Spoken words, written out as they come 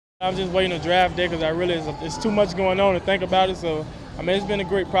I'm just waiting to draft day because I realize it's too much going on to think about it. So, I mean, it's been a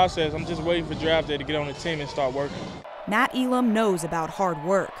great process. I'm just waiting for draft day to get on the team and start working. Matt Elam knows about hard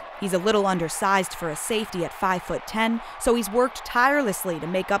work. He's a little undersized for a safety at 5'10", so he's worked tirelessly to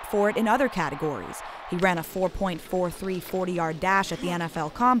make up for it in other categories. He ran a 4.43 40-yard dash at the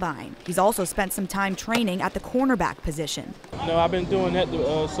NFL Combine. He's also spent some time training at the cornerback position. I've been doing that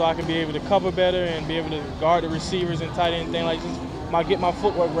so I can be able to cover better and be able to guard the receivers and tight end, thing like this. Get my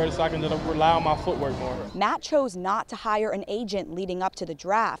footwork ready so I can just rely on my footwork more. Matt chose not to hire an agent leading up to the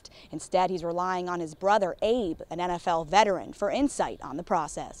draft. Instead, he's relying on his brother, Abe, an NFL veteran, for insight on the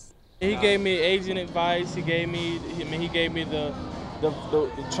process. He gave me agent advice. He gave me the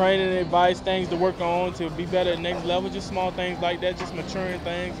training advice, things to work on to be better at the next level, just small things like that, just maturing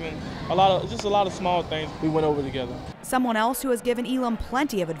things, and a lot of small things we went over together. Someone else who has given Elam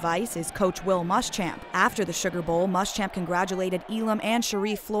plenty of advice is Coach Will Muschamp. After the Sugar Bowl, Muschamp congratulated Elam and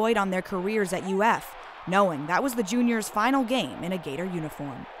Sharif Floyd on their careers at UF, knowing that was the juniors' final game in a Gator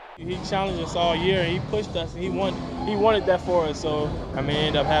uniform. He challenged us all year, and he pushed us, and he wanted that for us, so, I mean, it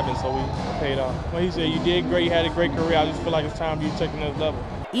ended up happening, so we paid off. Well, he said, you did great, you had a great career, I just feel like it's time for you to take another level.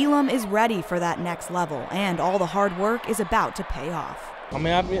 Elam is ready for that next level, and all the hard work is about to pay off. I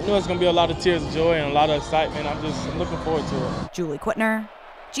mean, I know it's going to be a lot of tears of joy and a lot of excitement. I'm looking forward to it. Julie Quittner,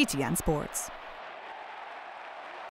 GTN Sports.